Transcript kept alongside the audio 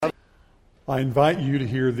I invite you to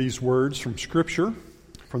hear these words from Scripture,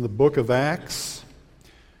 from the book of Acts,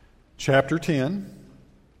 chapter 10,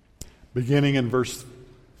 beginning in verse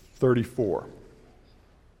 34.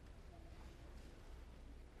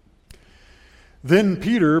 Then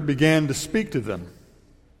Peter began to speak to them.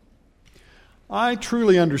 I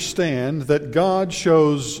truly understand that God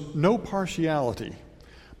shows no partiality,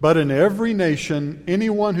 but in every nation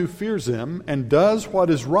anyone who fears Him and does what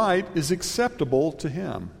is right is acceptable to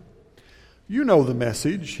Him. You know the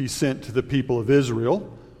message He sent to the people of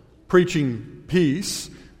Israel, preaching peace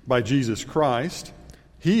by Jesus Christ.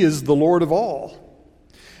 He is the Lord of all.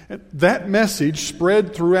 That message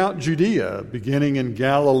spread throughout Judea, beginning in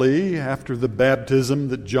Galilee after the baptism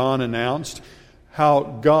that John announced, how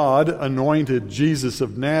God anointed Jesus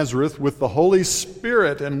of Nazareth with the Holy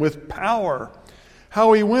Spirit and with power,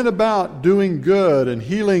 how He went about doing good and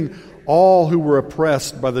healing all who were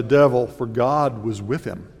oppressed by the devil, for God was with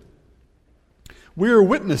Him. We are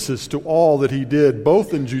witnesses to all that He did,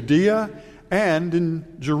 both in Judea and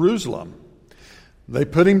in Jerusalem. They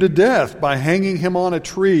put Him to death by hanging Him on a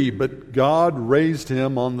tree, but God raised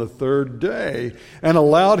Him on the third day and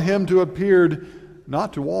allowed Him to appear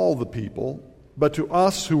not to all the people, but to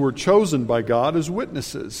us who were chosen by God as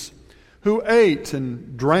witnesses, who ate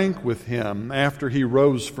and drank with Him after He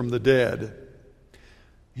rose from the dead.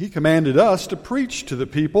 He commanded us to preach to the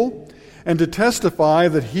people and to testify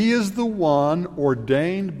that He is the one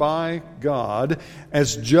ordained by God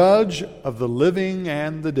as judge of the living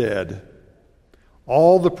and the dead.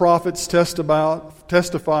 All the prophets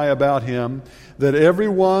testify about Him, that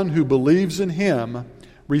everyone who believes in Him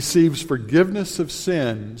receives forgiveness of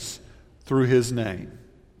sins through His name.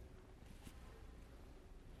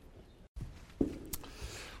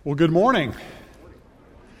 Well, good morning.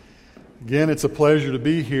 Again, it's a pleasure to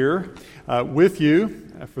be here with you.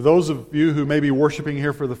 For those of you who may be worshiping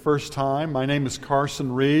here for the first time, my name is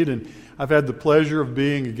Carson Reed, and I've had the pleasure of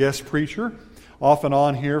being a guest preacher off and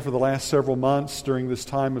on here for the last several months during this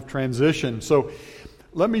time of transition. So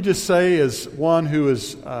let me just say, as one who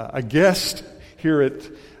is a guest here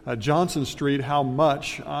at Johnson Street, how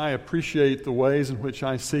much I appreciate the ways in which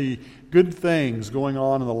I see good things going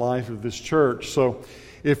on in the life of this church. So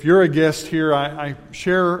if you're a guest here, I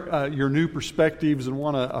share your new perspectives and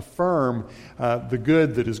want to affirm the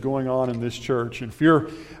good that is going on in this church. And if you're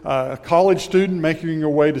a college student making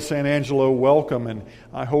your way to San Angelo, welcome. And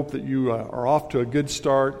I hope that you are off to a good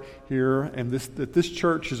start here, and that this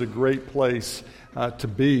church is a great place to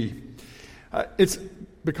be. It's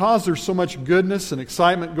because there's so much goodness and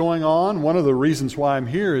excitement going on. One of the reasons why I'm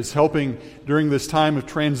here is helping during this time of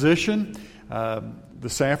transition.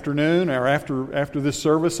 This afternoon, or after this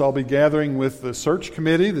service, I'll be gathering with the search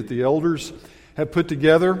committee that the elders have put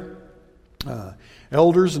together.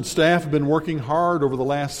 Elders and staff have been working hard over the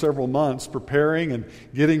last several months preparing and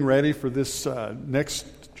getting ready for this next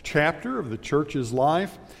chapter of the church's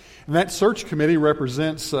life. And that search committee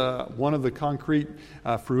represents one of the concrete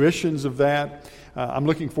fruitions of that. I'm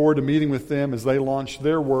looking forward to meeting with them as they launch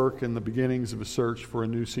their work and the beginnings of a search for a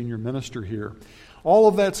new senior minister here. All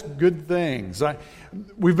of that's good things.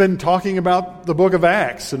 We've been talking about the book of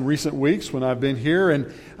Acts in recent weeks when I've been here,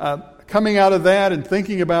 and coming out of that and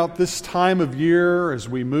thinking about this time of year as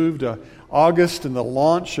we move to August and the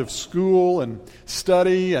launch of school and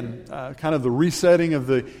study and kind of the resetting of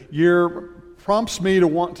the year prompts me to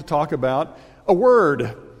want to talk about a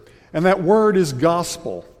word, and that word is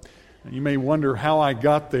gospel. You may wonder how I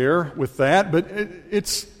got there with that, but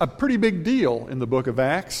it's a pretty big deal in the book of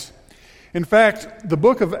Acts. In fact, the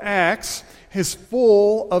book of Acts is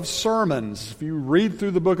full of sermons. If you read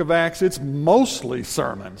through the book of Acts, it's mostly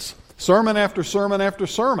sermons. Sermon after sermon after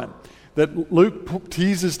sermon that Luke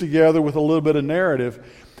teases together with a little bit of narrative.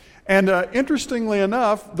 And interestingly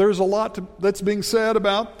enough, there's a lot that's being said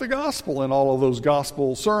about the gospel in all of those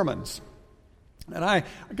gospel sermons. And I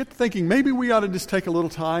get to thinking maybe we ought to just take a little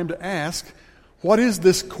time to ask, what is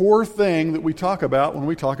this core thing that we talk about when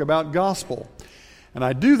we talk about gospel? And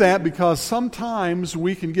I do that because sometimes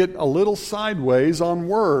we can get a little sideways on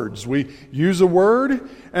words. We use a word,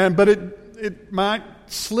 but it might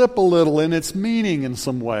slip a little in its meaning in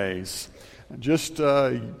some ways. Just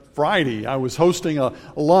Friday, I was hosting a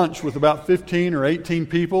lunch with about 15 or 18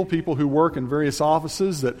 people who work in various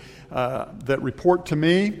offices that report to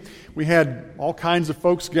me. We had all kinds of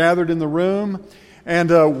folks gathered in the room, and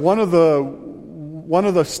one of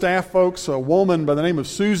the staff folks, a woman by the name of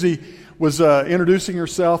Susie, was introducing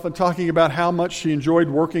herself and talking about how much she enjoyed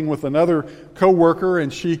working with another coworker,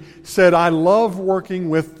 and she said, "I love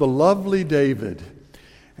working with the lovely David."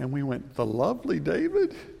 And we went, "The lovely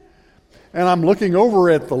David?" and I'm looking over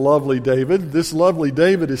at the lovely David. This lovely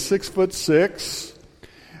David is 6'6".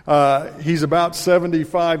 He's about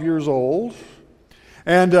 75 years old,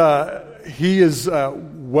 and he is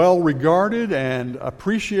well regarded and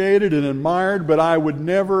appreciated and admired, but I would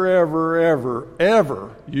never, ever, ever,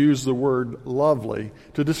 ever use the word lovely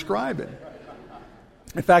to describe him.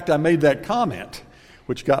 In fact, I made that comment,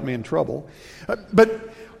 which got me in trouble. But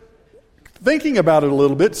thinking about it a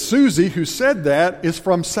little bit, Susie, who said that, is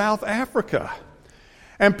from South Africa.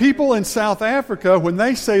 And people in South Africa, when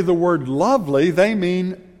they say the word lovely, they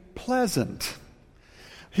mean pleasant.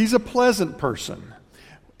 He's a pleasant person.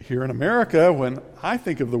 Here in America, when I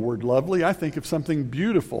think of the word lovely, I think of something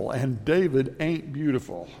beautiful, and David ain't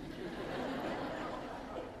beautiful.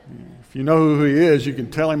 If you know who he is, you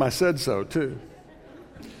can tell him I said so, too.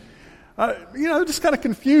 Just kind of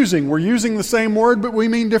confusing. We're using the same word, but we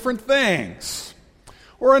mean different things.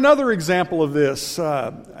 Or another example of this,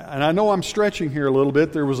 and I know I'm stretching here a little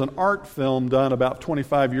bit. There was an art film done about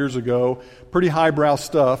 25 years ago, pretty highbrow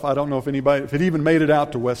stuff. I don't know if it even made it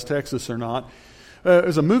out to West Texas or not. It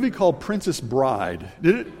was a movie called Princess Bride.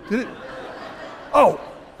 Did it? Oh,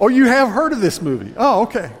 you have heard of this movie. Oh,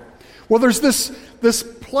 okay. Well, there's this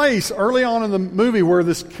place early on in the movie where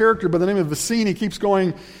this character by the name of Vicini keeps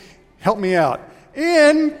going, help me out,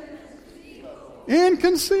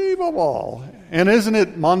 inconceivable. And isn't it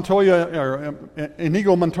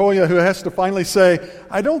Inigo Montoya who has to finally say,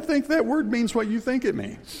 I don't think that word means what you think it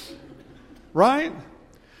means. Right?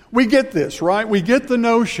 We get this, right? We get the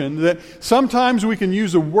notion that sometimes we can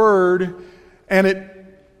use a word and it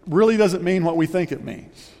really doesn't mean what we think it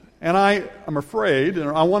means. And I am afraid, and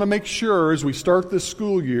I want to make sure as we start this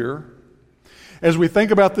school year, as we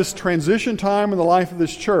think about this transition time in the life of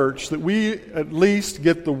this church, that we at least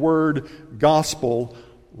get the word gospel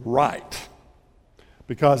right.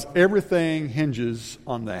 Because everything hinges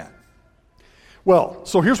on that. Well,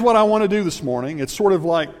 so here's what I want to do this morning. It's sort of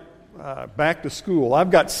like back to school.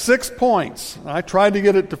 I've got 6 points. I tried to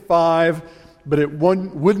get it to 5, but it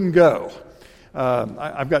wouldn't go.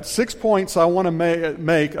 I've got 6 points I want to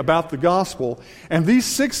make about the gospel. And these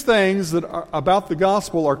 6 things that are about the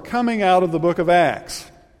gospel are coming out of the book of Acts.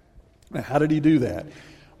 Now, how did he do that?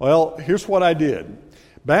 Well, here's what I did.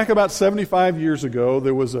 Back about 75 years ago,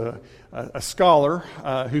 there was a scholar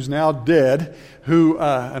who's now dead,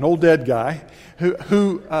 an old dead guy,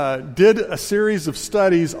 who did a series of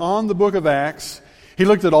studies on the book of Acts. He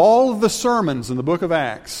looked at all of the sermons in the book of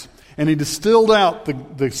Acts, and he distilled out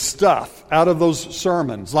the stuff out of those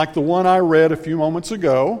sermons, like the one I read a few moments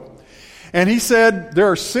ago. And he said there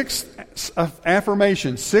are 6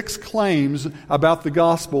 affirmations, 6 claims about the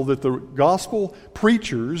gospel that the gospel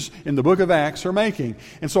preachers in the book of Acts are making.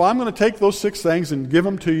 And so I'm going to take those 6 things and give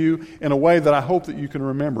them to you in a way that I hope that you can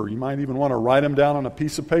remember. You might even want to write them down on a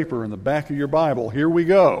piece of paper in the back of your Bible. Here we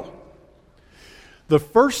go. The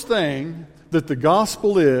first thing that the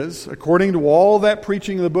gospel is, according to all that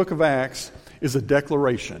preaching in the book of Acts, is a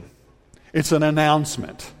declaration. It's an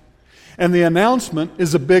announcement. And the announcement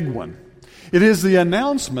is a big one. It is the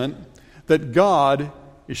announcement that God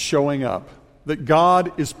is showing up, that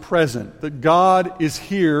God is present, that God is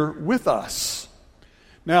here with us.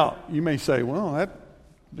 Now, you may say, well, that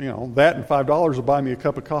and $5 will buy me a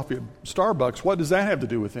cup of coffee at Starbucks. What does that have to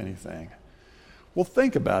do with anything? Well,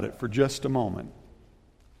 think about it for just a moment.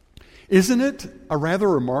 Isn't it a rather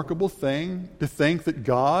remarkable thing to think that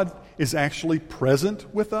God is actually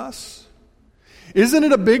present with us? Isn't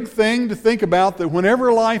it a big thing to think about that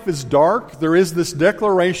whenever life is dark, there is this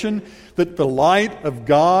declaration that the light of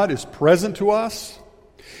God is present to us?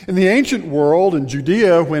 In the ancient world, in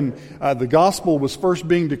Judea, when the gospel was first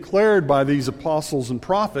being declared by these apostles and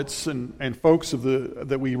prophets and folks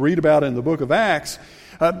that we read about in the book of Acts,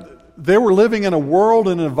 they were living in a world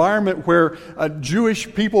and an environment where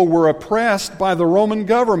Jewish people were oppressed by the Roman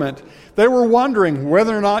government. They were wondering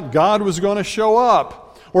whether or not God was going to show up.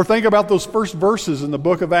 Or think about those first verses in the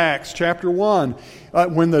book of Acts, chapter 1,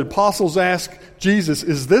 when the apostles ask Jesus,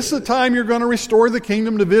 is this the time you're going to restore the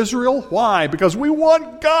kingdom to Israel? Why? Because we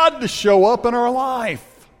want God to show up in our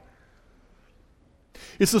life.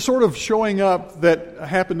 It's the sort of showing up that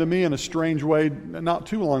happened to me in a strange way not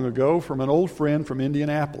too long ago from an old friend from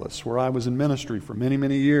Indianapolis, where I was in ministry for many,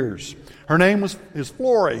 many years. Her name is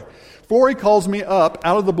Flory. Flory calls me up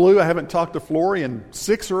out of the blue. I haven't talked to Flory in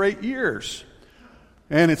 6 or 8 years.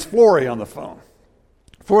 And it's Flory on the phone.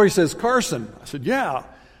 Flory says, Carson. I said, yeah.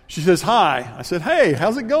 She says, hi. I said, hey,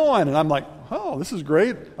 how's it going? And I'm like, oh, this is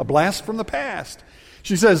great. A blast from the past.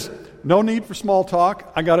 She says, no need for small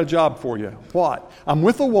talk. I got a job for you. What? I'm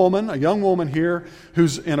with a young woman here,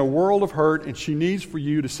 who's in a world of hurt, and she needs for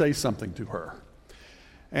you to say something to her.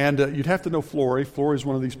 And you'd have to know Flory. Flory is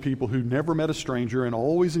one of these people who never met a stranger and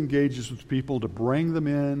always engages with people to bring them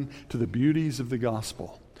in to the beauties of the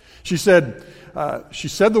gospel. She said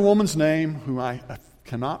the woman's name, whom I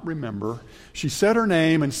cannot remember. She said her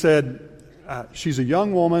name and said she's a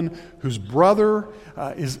young woman whose brother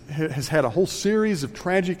has had a whole series of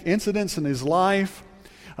tragic incidents in his life.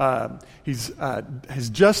 Has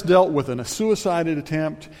just dealt with a suicide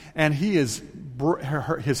attempt, and his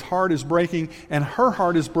heart is breaking, and her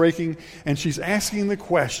heart is breaking, and she's asking the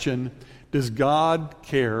question, does God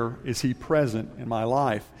care? Is He present in my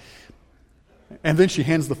life? And then she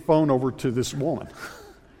hands the phone over to this woman.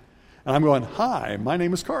 And I'm going, hi, my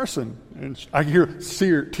name is Carson. And I hear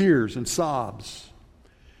tears and sobs.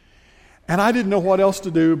 And I didn't know what else to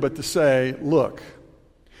do but to say, look,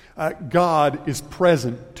 God is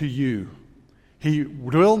present to you. He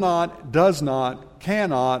will not, does not,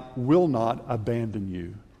 cannot, will not abandon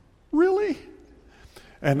you. Really?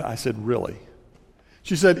 And I said, really?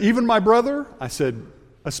 She said, even my brother? I said,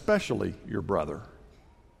 especially your brother.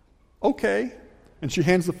 Okay. And she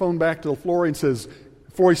hands the phone back to Flory and says,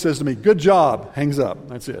 Flory says to me, good job, hangs up.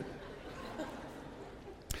 That's it.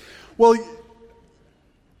 Well,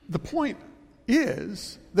 the point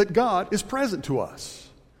is that God is present to us.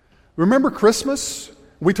 Remember Christmas?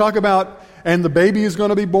 We talk about, and the baby is going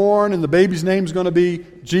to be born, and the baby's name is going to be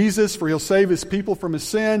Jesus, for He'll save His people from His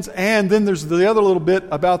sins. And then there's the other little bit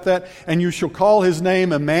about that, and you shall call His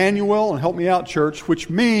name Emmanuel, and help me out, church, which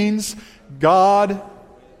means God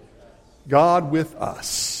with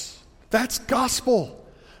us. That's gospel.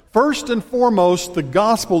 First and foremost, the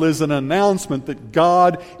gospel is an announcement that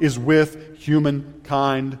God is with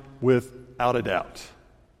humankind without a doubt.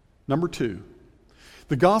 Number two,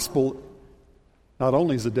 the gospel not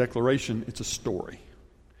only is a declaration, it's a story.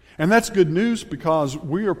 And that's good news because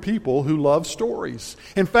we are people who love stories.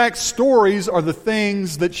 In fact, stories are the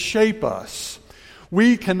things that shape us.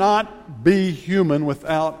 We cannot be human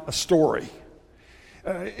without a story.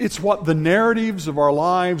 It's what the narratives of our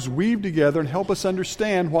lives weave together and help us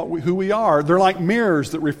understand who we are. They're like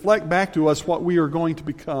mirrors that reflect back to us what we are going to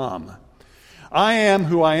become. I am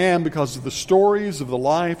who I am because of the stories of the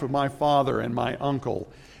life of my father and my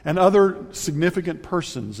uncle and other significant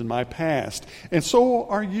persons in my past. And so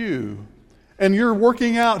are you. And you're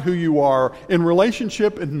working out who you are in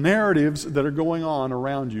relationship and narratives that are going on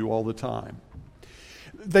around you all the time.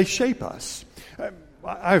 They shape us.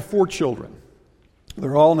 I have 4 children.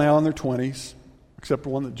 They're all now in their 20s, except the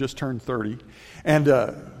one that just turned 30. And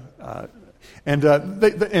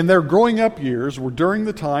their growing up years were during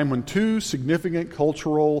the time when 2 significant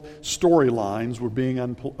cultural storylines were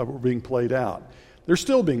being played out. They're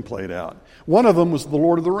still being played out. One of them was The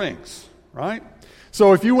Lord of the Rings, right?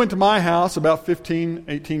 So if you went to my house about 15,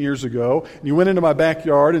 18 years ago, and you went into my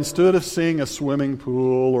backyard, instead of seeing a swimming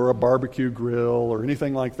pool or a barbecue grill or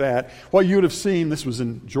anything like that, what you would have seen, this was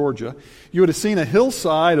in Georgia, you would have seen a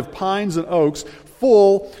hillside of pines and oaks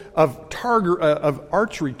full of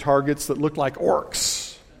archery targets that looked like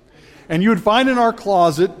orcs. And you would find in our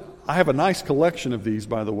closet, I have a nice collection of these,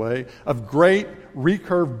 by the way, of great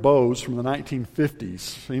recurved bows from the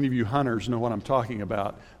 1950s. Any of you hunters know what I'm talking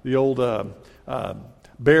about. The old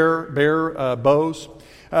bear bows.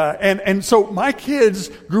 And so my kids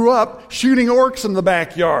grew up shooting orcs in the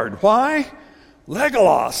backyard. Why?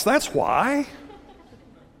 Legolas, that's why.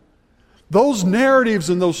 Those narratives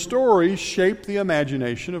and those stories shape the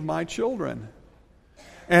imagination of my children.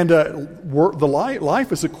 And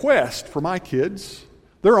life is a quest for my kids.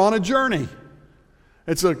 They're on a journey.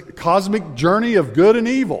 It's a cosmic journey of good and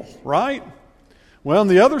evil, right? Well, and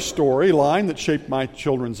the other storyline that shaped my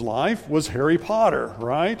children's life was Harry Potter,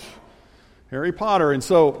 right? Harry Potter. And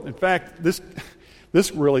so, in fact, this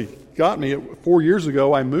really got me. 4 years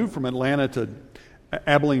ago, I moved from Atlanta to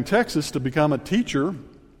Abilene, Texas to become a teacher,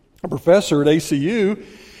 a professor at ACU.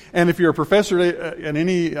 And if you're a professor at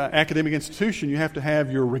any academic institution, you have to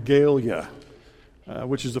have your regalia,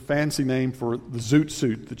 which is a fancy name for the zoot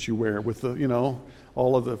suit that you wear with the,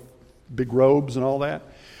 all of the big robes and all that.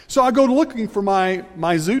 So I go looking for my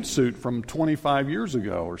zoot suit from 25 years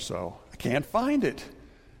ago or so. I can't find it.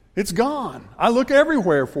 It's gone. I look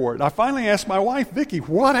everywhere for it. I finally asked my wife, Vicki,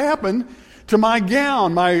 what happened to my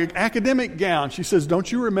gown, my academic gown? She says,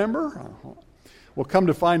 don't you remember? Well, come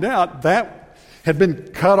to find out, that had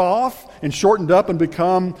been cut off and shortened up and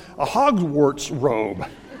become a Hogwarts robe.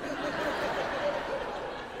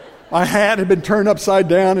 My hat had been turned upside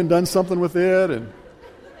down and done something with it. And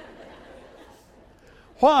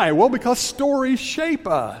why? Well, because stories shape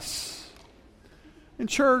us. In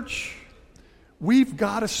church, we've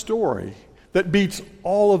got a story that beats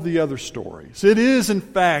all of the other stories. It is, in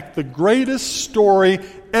fact, the greatest story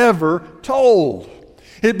ever told.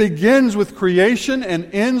 It begins with creation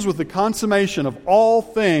and ends with the consummation of all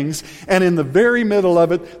things, and in the very middle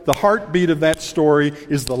of it, the heartbeat of that story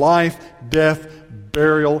is the life, death,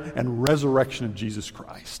 burial, and resurrection of Jesus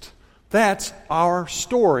Christ. That's our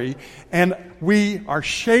story, and we are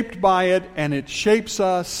shaped by it, and it shapes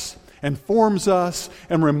us and forms us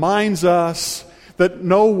and reminds us that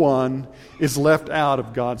no one is left out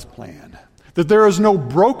of God's plan. That there is no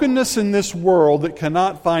brokenness in this world that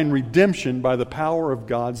cannot find redemption by the power of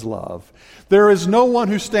God's love. There is no one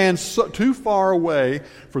who stands too far away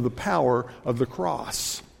for the power of the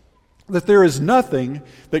cross. That there is nothing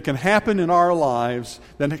that can happen in our lives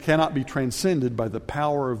that cannot be transcended by the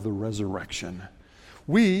power of the resurrection.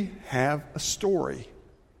 We have a story.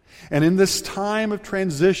 And in this time of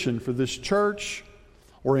transition for this church,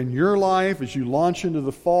 or in your life as you launch into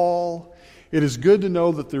the fall, it is good to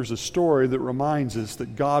know that there's a story that reminds us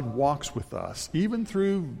that God walks with us. Even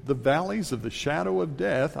through the valleys of the shadow of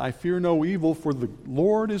death, I fear no evil, for the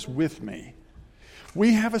Lord is with me.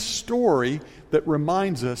 We have a story that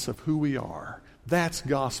reminds us of who we are. That's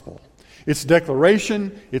gospel. It's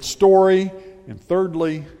declaration, it's story, and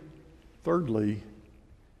thirdly,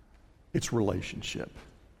 it's relationship.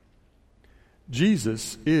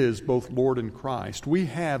 Jesus is both Lord and Christ. We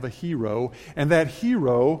have a hero, and that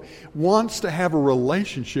hero wants to have a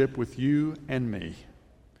relationship with you and me.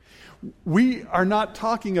 We are not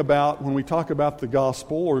talking about, when we talk about the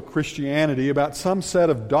gospel or Christianity, about some set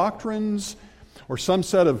of doctrines or some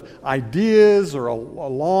set of ideas or a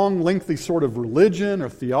long, lengthy sort of religion or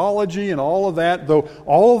theology and all of that, though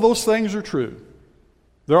all of those things are true.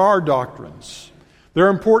 There are doctrines. There are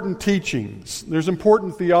important teachings. There's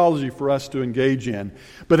important theology for us to engage in.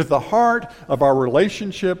 But at the heart of our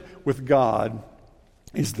relationship with God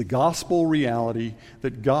is the gospel reality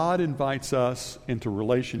that God invites us into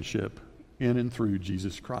relationship in and through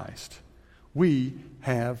Jesus Christ. We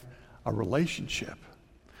have a relationship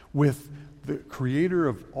with the Creator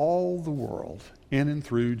of all the world in and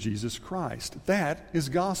through Jesus Christ. That is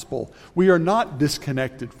gospel. We are not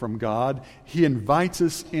disconnected from God. He invites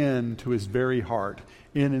us into His very heart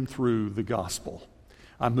in and through the gospel.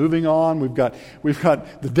 I'm moving on. We've got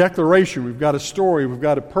the declaration. We've got a story. We've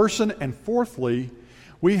got a person. And fourthly,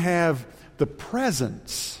 we have the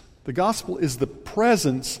presence. The gospel is the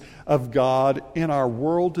presence of God in our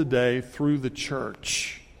world today through the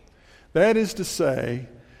church. That is to say,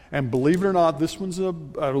 and believe it or not, this one's a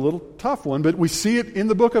little tough one, but we see it in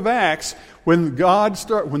the book of Acts when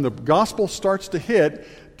the gospel starts to hit,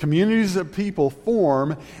 communities of people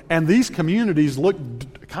form, and these communities look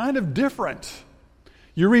kind of different.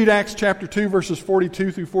 You read Acts chapter 2, verses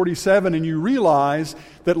 42 through 47, and you realize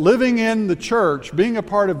that living in the church, being a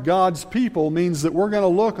part of God's people, means that we're going to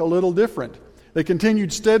look a little different. They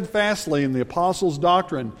continued steadfastly in the apostles'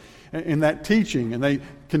 doctrine, in that teaching, and they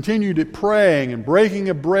continued praying and breaking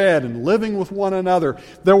of bread and living with one another.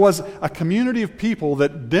 There was a community of people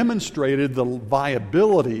that demonstrated the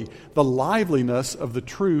viability, the liveliness of the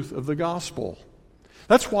truth of the gospel.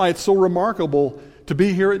 That's why it's so remarkable to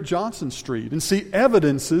be here at Johnson Street and see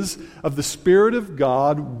evidences of the Spirit of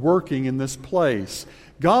God working in this place.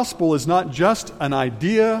 Gospel is not just an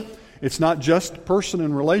idea. It's not just person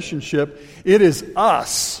and relationship. It is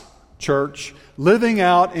us, church, living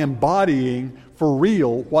out, embodying for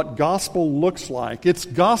real what gospel looks like. It's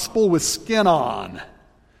gospel with skin on.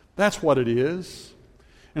 That's what it is.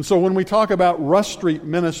 And so when we talk about Rush Street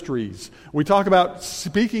Ministries, we talk about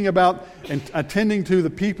speaking about and attending to the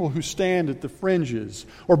people who stand at the fringes,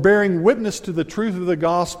 or bearing witness to the truth of the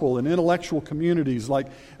gospel in intellectual communities like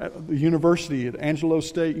the university at Angelo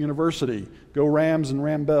State University, Go Rams and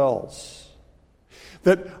Rambells.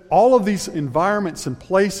 That all of these environments and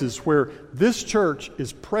places where this church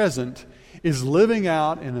is present is living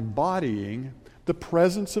out and embodying the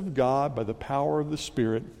presence of God by the power of the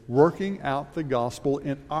Spirit, working out the gospel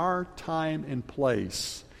in our time and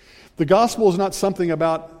place. The gospel is not something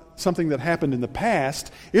that happened in the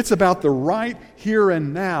past. It's about the right here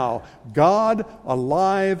and now. God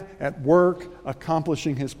alive at work,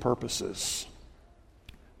 accomplishing His purposes.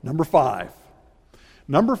 Number five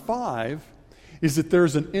is that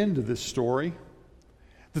there's an end to this story,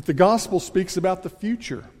 that the gospel speaks about the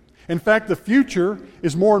future. In fact, the future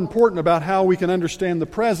is more important about how we can understand the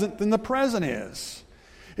present than the present is.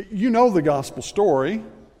 You know the gospel story.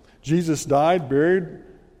 Jesus died,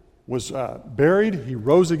 was buried. He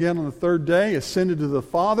rose again on the third day, ascended to the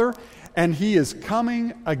Father, and He is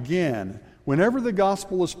coming again whenever the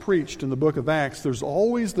gospel is preached in the book of Acts, there's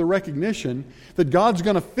always the recognition that God's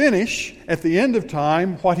going to finish at the end of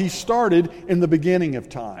time what He started in the beginning of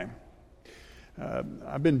time.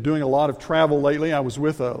 I've been doing a lot of travel lately. I was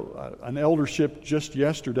with an eldership just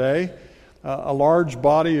yesterday. A large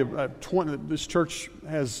body of 20. This church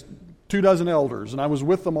has 24 elders, and I was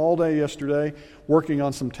with them all day yesterday working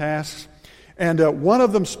on some tasks. And one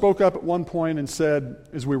of them spoke up at one point and said,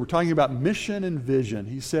 as we were talking about mission and vision,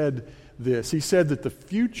 he said this. He said that the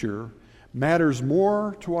future matters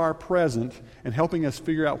more to our present and helping us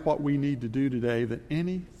figure out what we need to do today than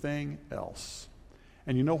anything else.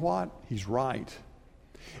 And you know what? He's right.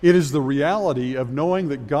 It is the reality of knowing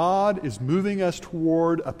that God is moving us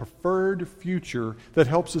toward a preferred future that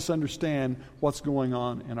helps us understand what's going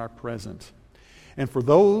on in our present. And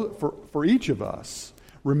for each of us,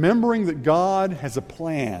 remembering that God has a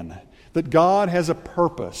plan, that God has a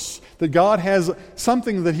purpose, that God has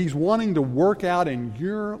something that He's wanting to work out in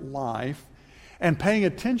your life, and paying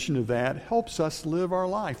attention to that helps us live our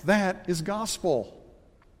life. That is gospel.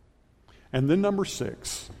 And then number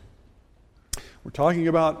 6, we're talking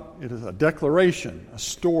about it is a declaration, a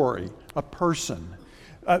story, a person,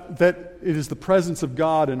 that it is the presence of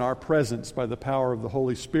God in our presence by the power of the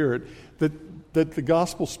Holy Spirit, that the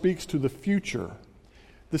gospel speaks to the future.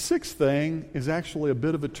 The 6th thing is actually a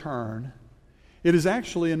bit of a turn. It is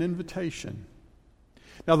actually an invitation.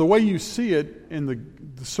 Now, the way you see it in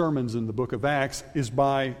the sermons in the book of Acts is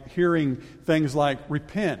by hearing things like,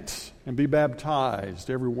 repent and be baptized,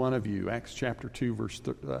 every one of you, Acts chapter 2, verse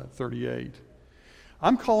 38.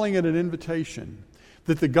 I'm calling it an invitation,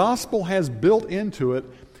 that the gospel has built into it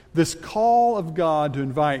this call of God to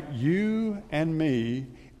invite you and me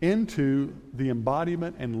into the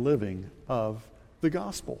embodiment and living of the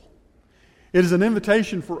gospel. It is an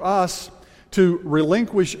invitation for us to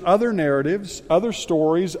relinquish other narratives, other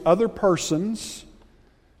stories, other persons.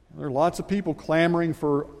 There are lots of people clamoring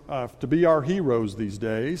for to be our heroes these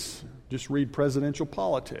days. Just read presidential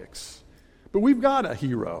politics. But we've got a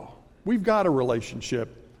hero. We've got a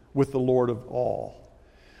relationship with the Lord of all.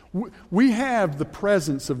 We have the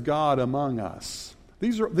presence of God among us.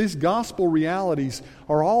 These gospel realities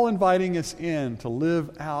are all inviting us in to live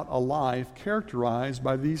out a life characterized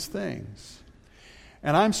by these things.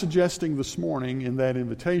 And I'm suggesting this morning in that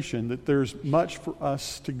invitation that there's much for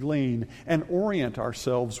us to glean and orient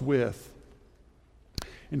ourselves with.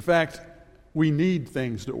 In fact, we need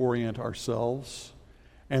things to orient ourselves.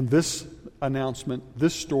 And this announcement,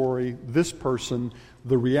 this story, this person,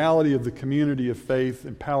 the reality of the community of faith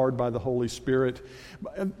empowered by the Holy Spirit,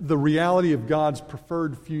 the reality of God's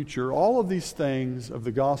preferred future, all of these things of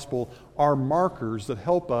the gospel are markers that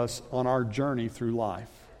help us on our journey through life.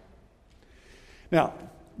 Now,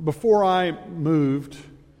 before I moved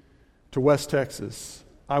to West Texas,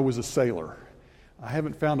 I was a sailor. I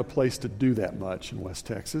haven't found a place to do that much in West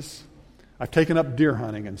Texas. I've taken up deer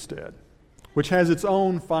hunting instead, which has its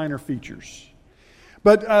own finer features.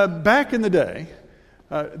 But back in the day,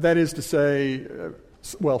 that is to say,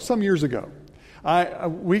 some years ago,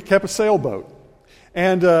 we kept a sailboat.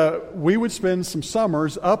 And we would spend some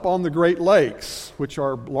summers up on the Great Lakes, which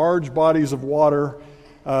are large bodies of water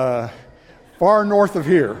far north of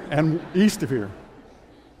here and east of here.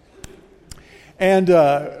 And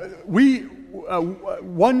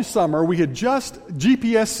one summer,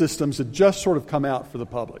 GPS systems had just sort of come out for the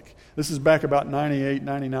public. This is back about 98,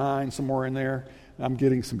 99, somewhere in there. I'm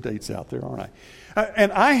getting some dates out there, aren't I?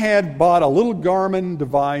 And I had bought a little Garmin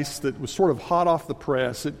device that was sort of hot off the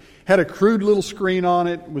press. It had a crude little screen on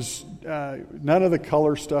it. It was none of the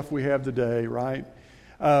color stuff we have today, right?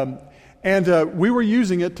 And we were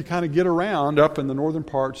using it to kind of get around up in the northern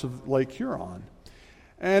parts of Lake Huron.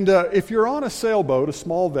 And if you're on a sailboat, a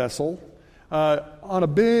small vessel, on a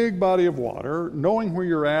big body of water, knowing where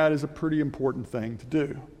you're at is a pretty important thing to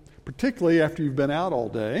do, particularly after you've been out all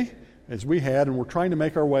day, as we had, and we're trying to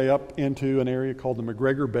make our way up into an area called the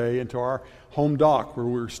McGregor Bay, into our home dock where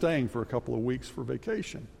we were staying for a couple of weeks for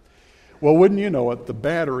vacation. Well, wouldn't you know it, the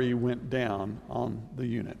battery went down on the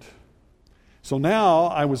unit. So now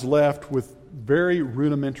I was left with very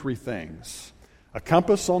rudimentary things. A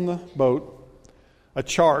compass on the boat, a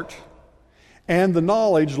chart, and the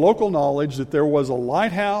knowledge, local knowledge, that there was a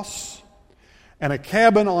lighthouse and a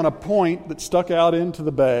cabin on a point that stuck out into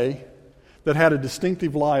the bay that had a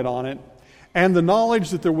distinctive light on it, and the knowledge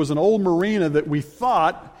that there was an old marina that we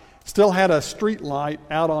thought still had a street light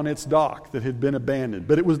out on its dock that had been abandoned,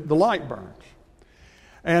 but the light burned.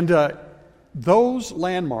 And those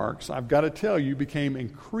landmarks, I've got to tell you, became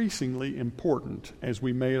increasingly important as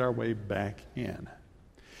we made our way back in.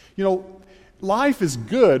 You know, life is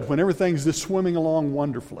good when everything's just swimming along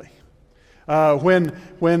wonderfully. When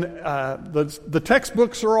the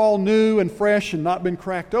textbooks are all new and fresh and not been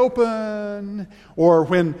cracked open, or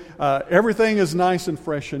when everything is nice and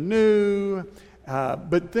fresh and new,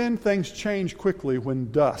 but then things change quickly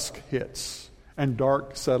when dusk hits and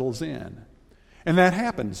dark settles in. And that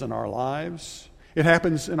happens in our lives. It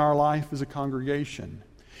happens in our life as a congregation.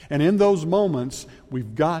 And in those moments,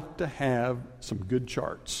 we've got to have some good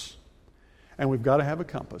charts. And we've got to have a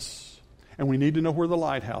compass. And we need to know where the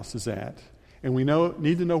lighthouse is at. And we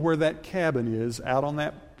need to know where that cabin is out on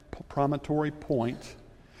that promontory point.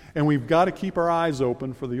 And we've got to keep our eyes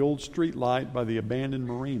open for the old street light by the abandoned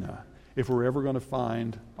marina if we're ever going to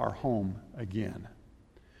find our home again.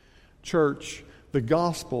 Church, the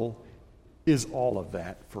gospel is all of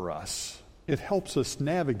that for us. It helps us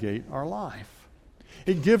navigate our life.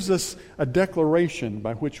 It gives us a declaration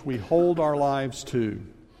by which we hold our lives to.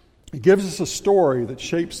 It gives us a story that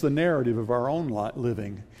shapes the narrative of our own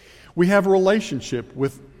living. We have a relationship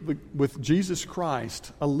with Jesus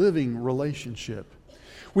Christ, a living relationship.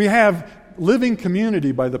 We have living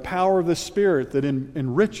community by the power of the Spirit that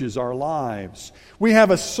enriches our lives. We have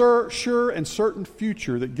a sure and certain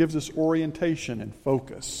future that gives us orientation and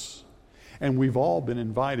focus. And we've all been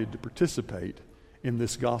invited to participate in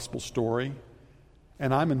this gospel story.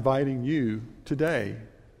 And I'm inviting you today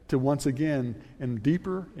to once again, in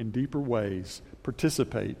deeper and deeper ways,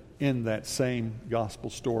 participate in that same gospel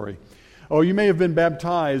story. Oh, you may have been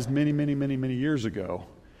baptized many, many, many, many years ago,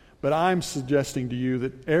 but I'm suggesting to you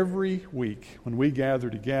that every week when we gather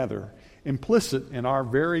together, implicit in our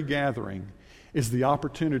very gathering is the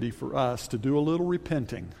opportunity for us to do a little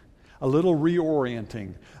repenting, a little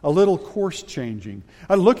reorienting, a little course changing,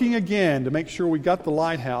 looking again to make sure we got the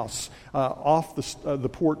lighthouse off the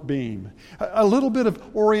port beam, a little bit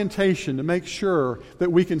of orientation to make sure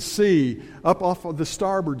that we can see up off of the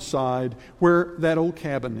starboard side where that old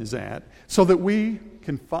cabin is at, so that we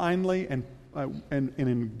can finally and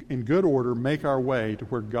in good order make our way to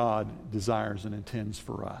where God desires and intends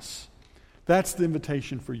for us. That's the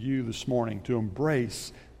invitation for you this morning, to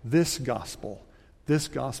embrace this gospel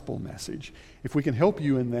message. If we can help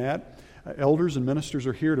you in that, elders and ministers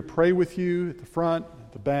are here to pray with you at the front,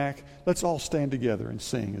 at the back. Let's all stand together and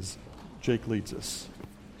sing as Jake leads us.